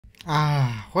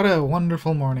Ah, what a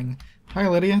wonderful morning. Hi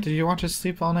Lydia, did you want to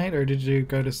sleep all night or did you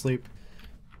go to sleep?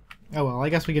 Oh well, I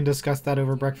guess we can discuss that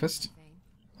over breakfast.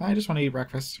 I just want to eat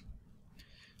breakfast.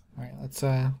 Alright, let's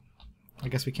I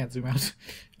guess we can't zoom out.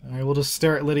 Alright, we'll just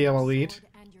stare at Lydia while we eat.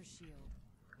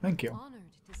 Thank you.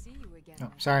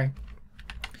 Oh, sorry.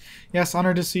 Yes,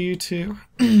 honored to see you too.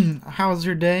 How's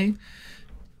your day?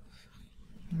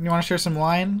 You want to share some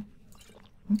wine?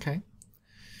 Okay.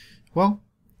 Well,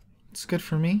 it's good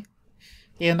for me.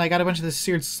 And I got a bunch of this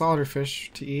seared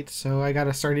slaughterfish to eat, so I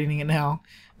gotta start eating it now.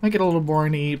 Might get a little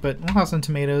boring to eat, but we'll have some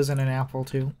tomatoes and an apple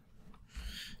too.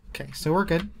 Okay, so we're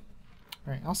good.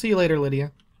 Alright, I'll see you later,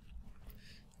 Lydia.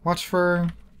 Watch for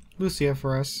Lucia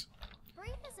for us. Brave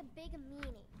is a big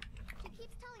meanie. She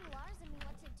keeps telling Lars and me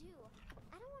what to do.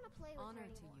 I don't want to play with her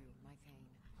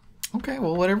anymore. Okay,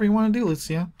 well, whatever you want to do,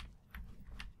 Lucia.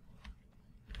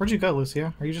 Where'd you go,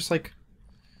 Lucia? Are you just like...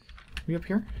 Are you up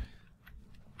here?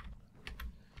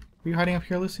 Are you hiding up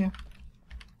here, Lucia?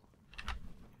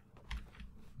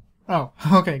 Oh,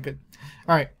 okay, good.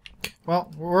 Alright.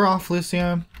 Well, we're off,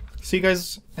 Lucia. See you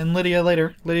guys and Lydia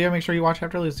later. Lydia, make sure you watch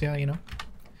after Lucia, you know.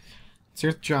 It's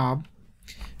your job.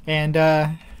 And,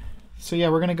 so yeah,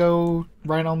 we're gonna go...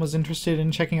 Rynelm was interested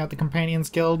in checking out the Companions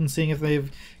Guild and seeing if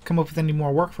they've come up with any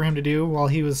more work for him to do while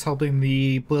he was helping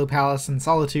the Blue Palace in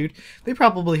Solitude. They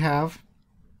probably have.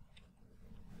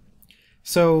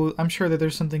 So, I'm sure that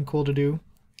there's something cool to do.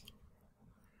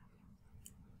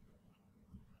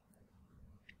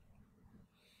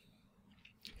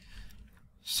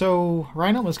 So,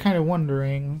 Rynelm was kind of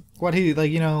wondering what he,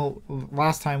 like, you know,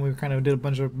 last time we kind of did a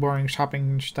bunch of boring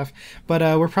shopping stuff, but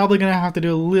we're probably going to have to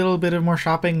do a little bit of more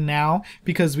shopping now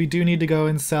because we do need to go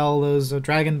and sell those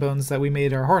dragon bones that we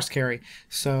made our horse carry.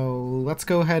 So, let's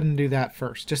go ahead and do that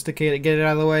first, just to get it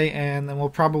out of the way, and then we'll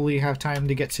probably have time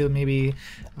to get to maybe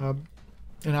an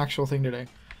actual thing today.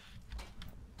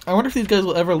 I wonder if these guys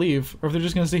will ever leave, or if they're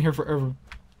just going to stay here forever,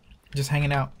 just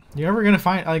hanging out. You're never gonna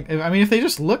find, like, I mean, if they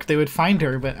just looked, they would find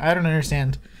her, but I don't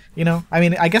understand, you know? I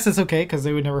mean, I guess it's okay, because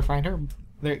they would never find her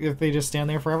if they just stand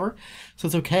there forever, so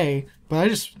it's okay, but I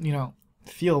just, you know,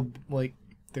 feel like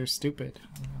they're stupid.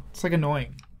 It's, like,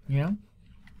 annoying, you know?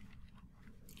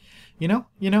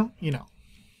 You know.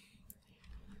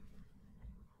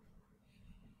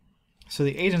 So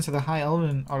the agents of the High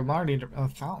Elven are largely,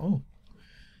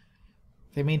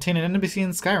 they maintain an embassy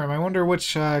in Skyrim. I wonder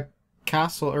which,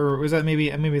 castle, or was that maybe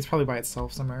it's probably by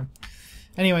itself somewhere.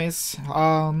 Anyways,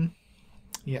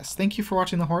 yes, thank you for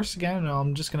watching the horse again.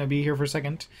 I'm just gonna be here for a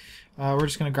second. We're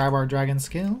just gonna grab our dragon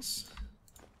scales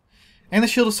and the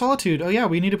shield of solitude. Oh yeah,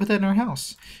 we need to put that in our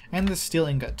house, and the steel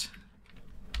ingot.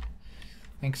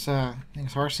 Thanks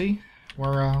Horsey.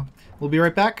 We'll be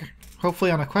right back, hopefully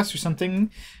on a quest or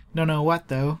something. Don't know what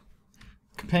though.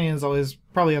 Companions always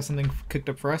probably have something cooked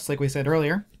up for us, like we said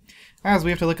earlier. As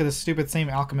we have to look at this stupid same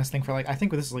alchemist thing for, like, I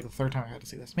think this is like the third time I had to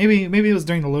see this. Maybe it was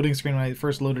during the loading screen when I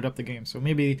first loaded up the game, so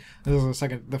maybe this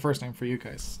is the first time for you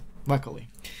guys. Luckily.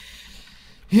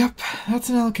 Yep, that's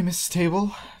an alchemist's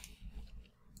table.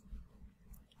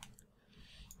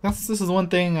 This is one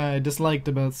thing I disliked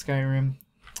about Skyrim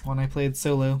when I played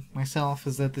solo myself,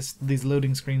 is that these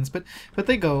loading screens, but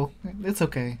they go. It's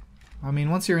okay. I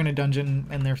mean, once you're in a dungeon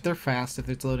and they're fast if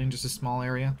it's loading just a small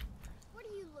area.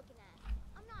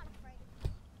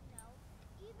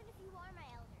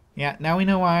 Yeah, now we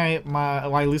know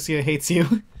why Lucia hates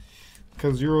you.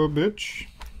 Because you're a bitch.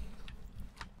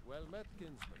 Well met,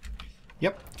 kinsman.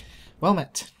 Yep. Well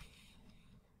met.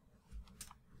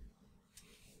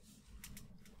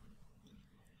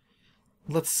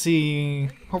 Let's see.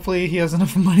 Hopefully he has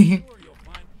enough money.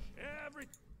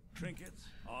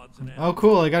 Oh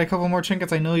cool, I got a couple more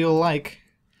trinkets I know you'll like.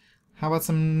 How about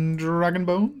some dragon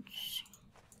bones?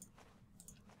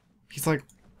 He's like,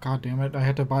 God damn it, I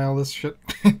had to buy all this shit.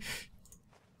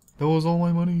 That was all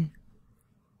my money.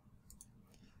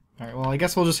 Alright, well, I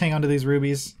guess we'll just hang on to these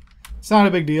rubies. It's not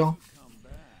a big deal.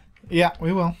 Yeah,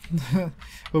 we will.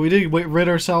 But we did rid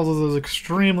ourselves of those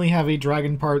extremely heavy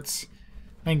dragon parts.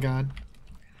 Thank God.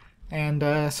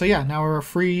 And, so yeah, now we're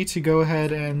free to go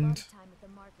ahead and...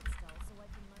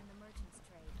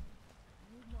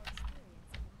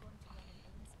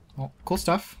 Oh, cool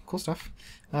stuff. Cool stuff.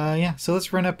 Yeah, so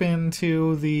let's run up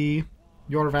into the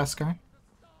Jorvaskar.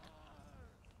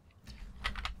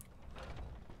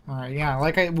 Alright, yeah,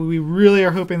 we really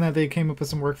are hoping that they came up with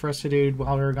some work for us to do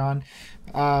while we were gone.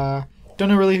 Don't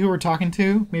know really who we're talking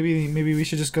to. Maybe we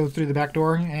should just go through the back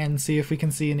door and see if we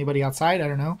can see anybody outside. I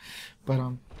don't know. But,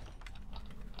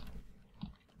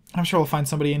 I'm sure we'll find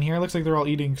somebody in here. It looks like they're all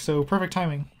eating, so perfect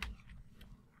timing.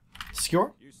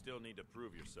 Skjor? You still need to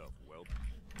prove yourself, well.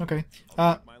 Okay.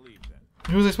 My leave, then.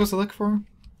 Who was I supposed to look for?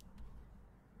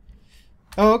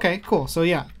 Oh, okay, cool. So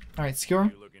yeah. Alright, skewer.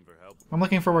 You looking for help? I'm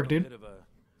looking for work, A dude. bit of a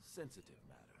sensitive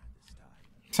matter this time.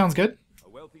 Sounds good. A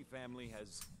wealthy family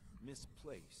has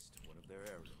misplaced one of their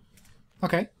heirlooms.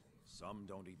 Okay. Some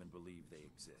don't even believe they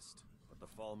exist, but the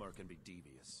Falmer can be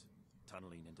devious,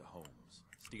 tunneling into homes,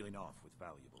 stealing off with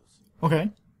valuables. Okay.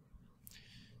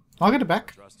 I'll get it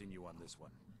back. Trusting you on this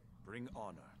one. Bring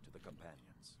honor to the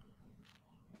companions.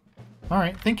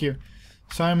 Alright, thank you.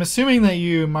 So I'm assuming that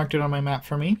you marked it on my map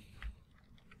for me.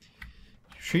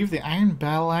 Retrieve the iron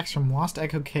battle axe from Lost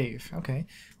Echo Cave. Okay.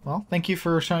 Well, thank you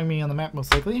for showing me on the map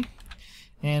most likely.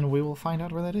 And we will find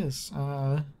out where that is.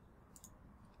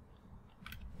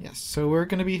 Yes, so we're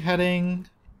going to be heading...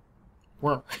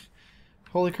 Where?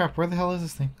 Holy crap, where the hell is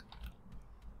this thing?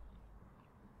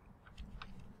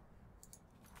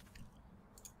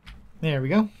 There we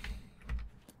go.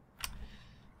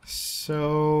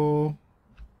 So...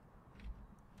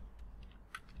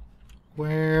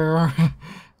 Where...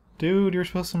 Dude, you're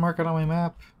supposed to mark it on my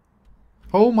map.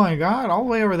 Oh my god, all the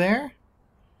way over there?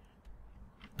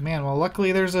 Man, well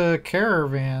luckily there's a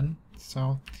caravan,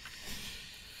 so...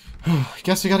 I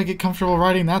guess we gotta get comfortable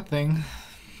riding that thing.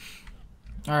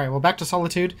 Alright, well back to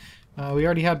Solitude. We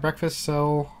already had breakfast,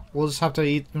 so we'll just have to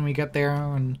eat when we get there,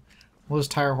 and we'll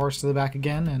just tie our horse to the back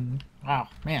again, and... Wow,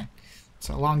 man, it's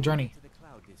a long journey.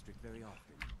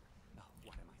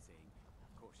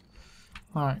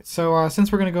 Alright, so since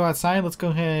we're going to go outside, let's go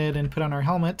ahead and put on our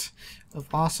helmet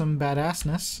of awesome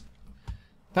badassness.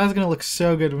 That's going to look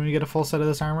so good when we get a full set of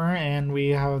this armor and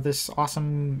we have this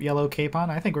awesome yellow cape on.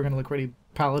 I think we're going to look pretty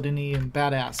paladin-y and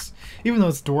badass. Even though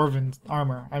it's dwarven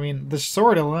armor. I mean, the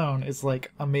sword alone is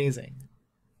like amazing.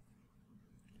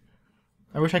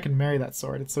 I wish I could marry that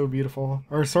sword. It's so beautiful.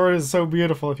 Our sword is so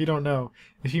beautiful if you don't know.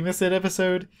 If you missed that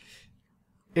episode,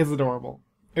 it's adorable.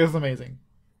 It's amazing.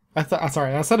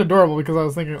 Sorry, I said adorable because I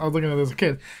was looking at it as a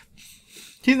kid.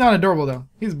 He's not adorable though.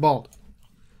 He's bald.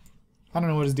 I don't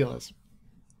know what his deal is.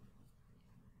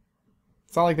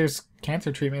 It's not like there's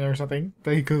cancer treatment or something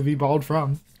that he could be bald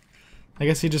from. I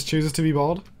guess he just chooses to be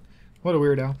bald. What a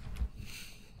weirdo. I'm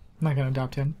not gonna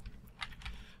adopt him.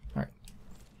 Alright.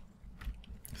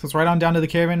 So let's ride on down to the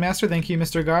Caravan Master. Thank you,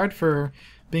 Mr. Guard, for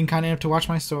being kind enough to watch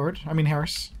my sword. I mean,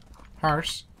 horse.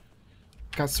 Horse.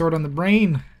 Got sword on the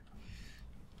brain.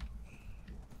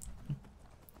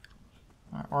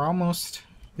 We're almost...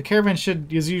 The caravan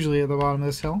is usually at the bottom of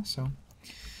this hill, so...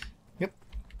 Yep.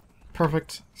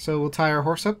 Perfect. So we'll tie our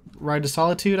horse up, ride to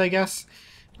Solitude, I guess,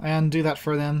 and do that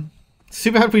for them. It's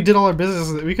too bad we did all our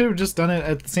business. We could have just done it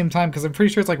at the same time, because I'm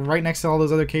pretty sure it's like right next to all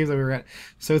those other caves that we were at.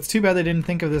 So it's too bad they didn't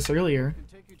think of this earlier.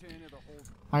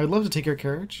 I would love to take your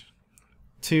carriage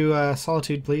to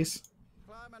Solitude, please.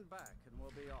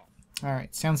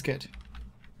 Alright, sounds good.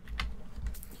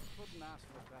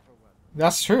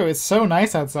 That's true, it's so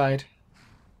nice outside.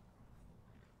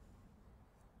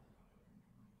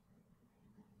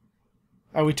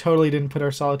 Oh, we totally didn't put our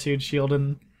Solitude shield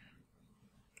in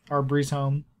our breeze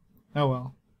home. Oh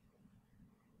well.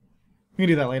 We can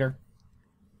do that later.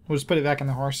 We'll just put it back in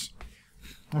the horse.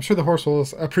 I'm sure the horse will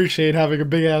appreciate having a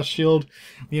big ass shield,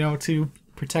 you know, to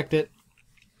protect it.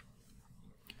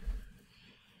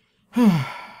 But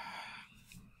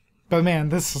man,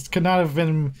 this could not have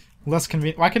been less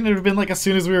convenient. Why couldn't it have been like as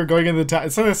soon as we were going into the town?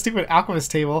 Instead of that stupid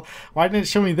alchemist table, why didn't it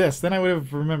show me this? Then I would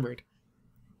have remembered.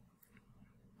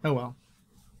 Oh well.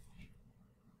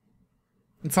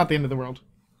 It's not the end of the world.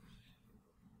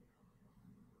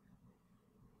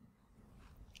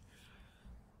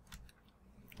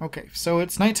 Okay, so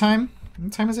it's nighttime.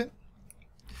 What time is it?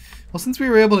 Well, since we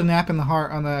were able to nap in the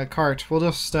on the cart, we'll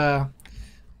just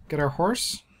get our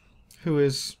horse, who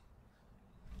is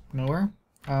nowhere.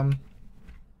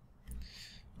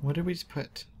 What did we just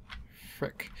put?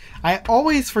 Frick. I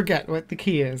always forget what the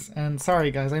key is, and sorry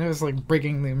guys, I know it's like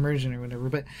breaking the immersion or whatever,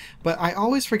 but I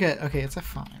always forget. Okay, it's a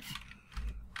 5.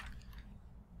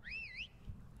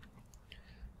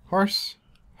 Horse.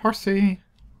 Horsey.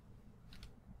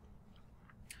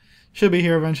 Should be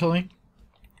here eventually.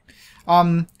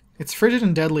 It's frigid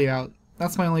and deadly out.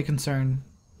 That's my only concern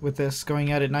with this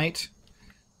going out at night.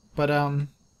 But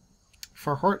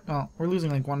for horse, oh, we're losing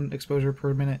like 1 exposure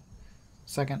per minute.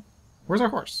 Second. Where's our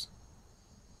horse?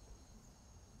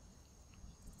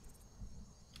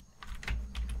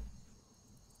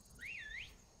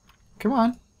 Come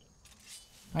on.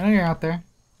 I know you're out there.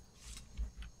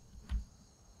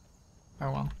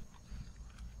 Oh well.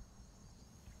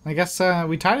 I guess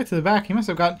we tied it to the back. He must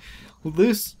have got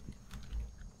loose.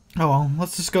 Oh well,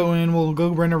 let's just go in. We'll go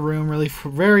rent a room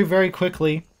very, very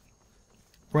quickly.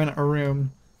 Rent a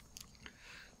room.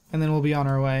 And then we'll be on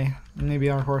our way. Maybe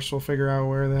our horse will figure out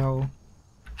where the hell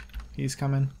he's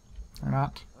coming. Or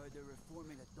not.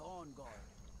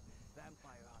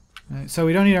 Right, so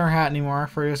we don't need our hat anymore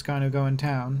if we're just going to go in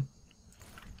town.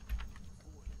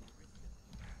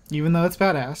 Even though it's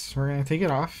badass, we're going to take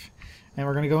it off. And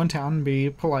we're going to go in town and be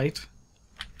polite.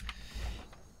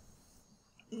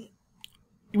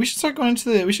 We should start going to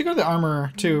the... We should go to the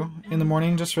armor, too, in the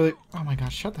morning, just really... Oh my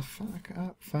gosh, shut the fuck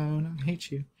up, phone. I hate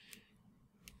you.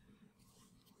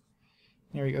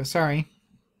 There we go, sorry.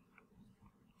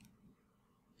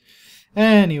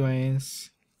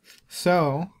 Anyways.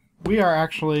 So, we are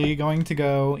actually going to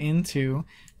go into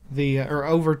the... or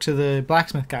over to the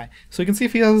blacksmith guy. So we can see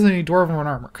if he has any dwarven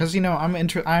armor. Because, you know,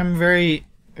 I'm very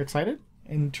excited,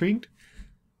 intrigued.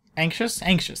 Anxious?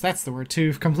 Anxious, that's the word,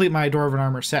 to complete my Dwarven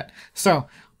armor set. So,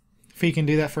 if he can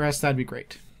do that for us, that'd be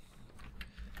great.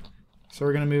 So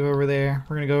we're going to move over there.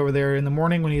 We're going to go over there in the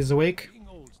morning when he's awake. Being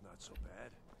old's not so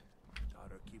bad.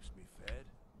 Daughter keeps me fed,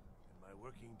 and my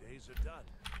working days are done.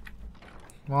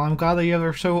 Well, I'm glad that you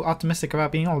are so optimistic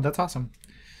about being old. That's awesome.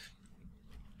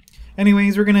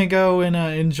 Anyways, we're going to go and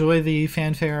enjoy the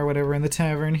fanfare or whatever in the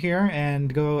tavern here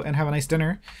and go and have a nice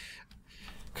dinner.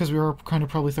 Because we were kind of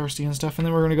probably thirsty and stuff, and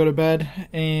then we're going to go to bed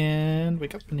and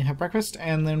wake up and have breakfast,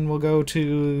 and then we'll go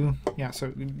to, yeah,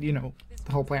 so, you know,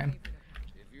 the whole plan.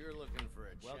 If you're looking for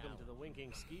a welcome to the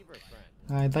winking skeever,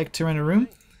 friend. I'd like to rent a room.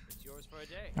 It's yours for a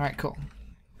day. Alright, cool.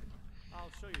 I'll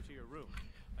show you to your room.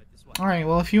 Right this way. Alright,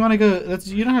 well, if you want to go,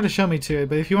 you don't have to show me to it,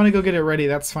 but if you want to go get it ready,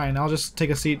 that's fine. I'll just take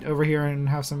a seat over here and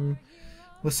have some,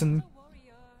 listen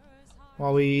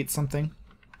while we eat something.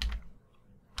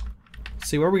 Let's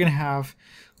see, what are we going to have?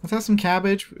 Let's have some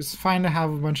cabbage. It's fine to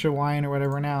have a bunch of wine or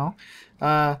whatever now.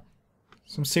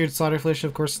 Some seared slaughterfish,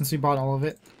 of course, since we bought all of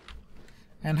it.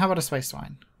 And how about a spiced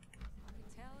wine?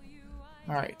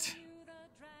 Alright.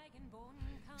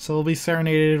 So we'll be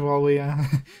serenaded while we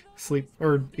sleep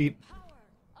or eat.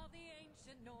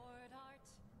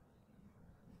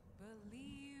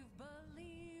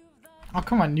 Oh,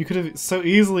 come on. You could have so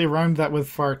easily rhymed that with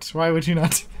fart. Why would you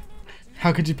not?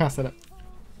 How could you pass that up?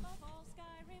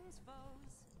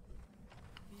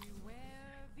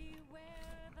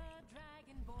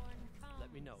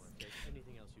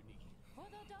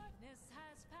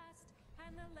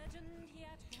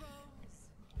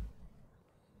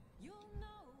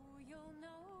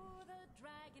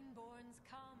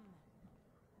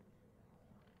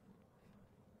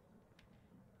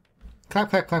 Clap,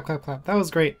 clap, clap, clap, clap. That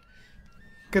was great.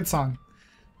 Good song.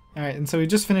 Alright, and so we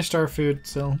just finished our food,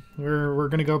 so we're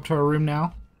gonna go up to our room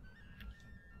now.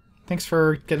 Thanks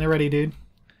for getting it ready, dude.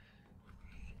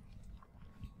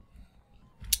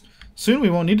 Soon we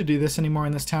won't need to do this anymore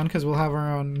in this town because we'll have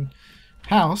our own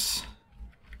house.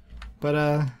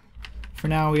 But for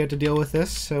now we have to deal with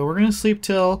this. So we're gonna sleep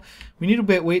till we need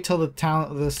to wait till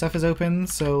the stuff is open.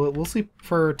 So we'll sleep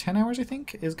for 10 hours. I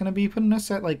think is gonna be putting us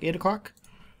at like 8 o'clock.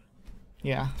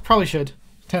 Yeah, probably should.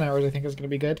 10 hours I think is gonna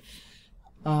be good.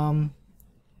 And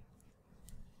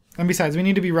besides, we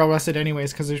need to be well rested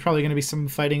anyways because there's probably gonna be some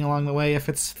fighting along the way if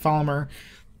it's Falmer,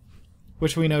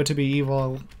 which we know to be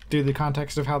evil due to the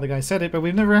context of how the guy said it, but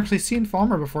we've never actually seen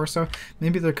Falmer before, so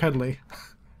maybe they're cuddly.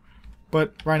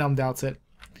 But Rynelm doubts it.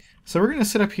 So we're going to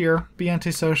sit up here, be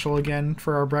antisocial again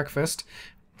for our breakfast.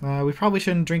 We probably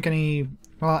shouldn't drink any...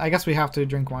 Well, I guess we have to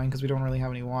drink wine because we don't really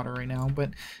have any water right now,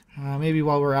 but maybe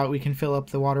while we're out we can fill up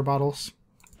the water bottles.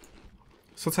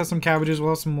 So let's have some cabbages,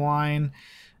 we'll have some wine,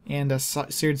 and a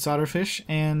seared solderfish,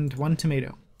 and 1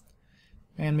 tomato.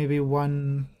 And maybe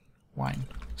 1 wine.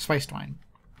 Spiced wine.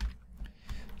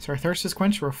 So our thirst is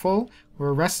quenched, we're full,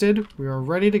 we're rested, we are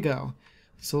ready to go.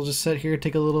 So we'll just sit here,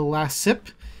 take a little last sip,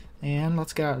 and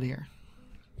let's get out of here.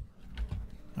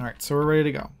 Alright, so we're ready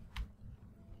to go.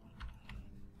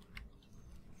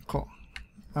 Cool.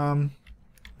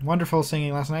 Wonderful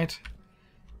singing last night.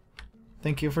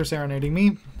 Thank you for serenading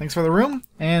me. Thanks for the room,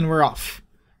 and we're off.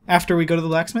 After we go to the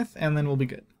blacksmith, and then we'll be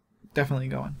good. Definitely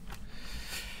going.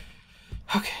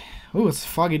 Okay. Ooh, it's a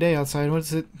foggy day outside. What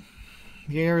is it?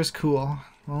 The air is cool.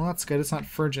 Well, that's good. It's not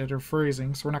frigid or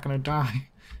freezing, so we're not going to die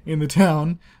in the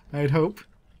town, I'd hope.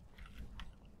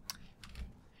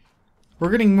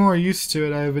 We're getting more used to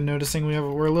it, I've been noticing.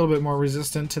 We're a little bit more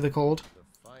resistant to the cold.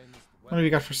 What have you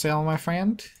got for sale, my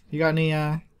friend? You got any,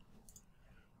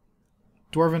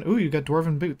 dwarven... Ooh, you got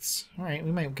dwarven boots. Alright,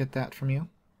 we might get that from you.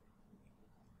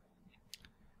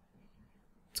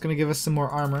 It's going to give us some more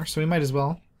armor, so we might as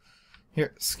well.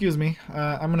 Here, excuse me.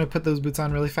 I'm going to put those boots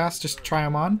on really fast. Just try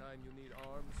them on.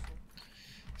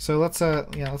 So let's,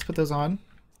 yeah, let's put those on.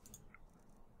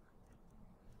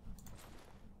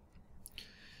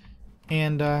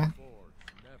 And,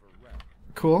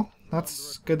 cool.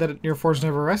 That's good that your forge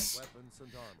never rests.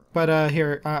 But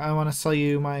here, I want to sell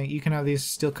you my... You can have these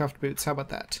steel cuffed boots. How about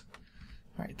that?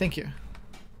 Alright, thank you.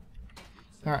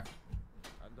 Alright.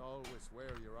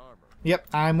 Yep,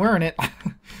 I'm wearing it.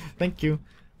 Thank you.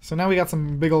 So now we got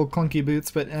some big old clunky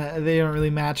boots, but they don't really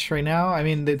match right now. I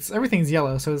mean, everything's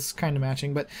yellow, so it's kind of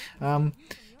matching. But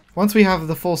once we have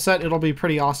the full set, it'll be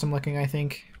pretty awesome looking, I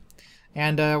think.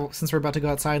 And since we're about to go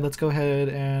outside, let's go ahead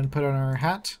and put on our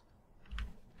hat.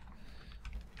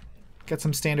 Get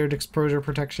some standard exposure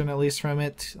protection, at least from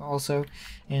it, also.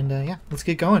 And yeah, let's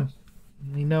get going.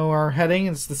 We know our heading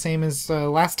is the same as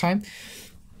last time.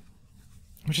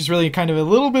 Which is really kind of a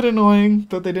little bit annoying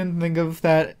that they didn't think of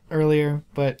that earlier,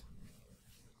 but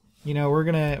you know, we're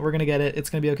gonna get it. It's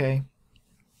gonna be okay.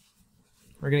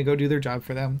 We're gonna go do their job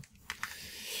for them.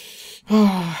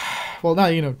 Well,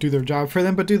 not, you know, do their job for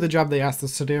them, but do the job they asked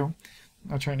us to do.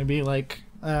 Not trying to be like,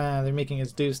 they're making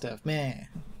us do stuff. Meh.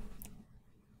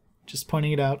 Just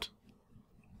pointing it out.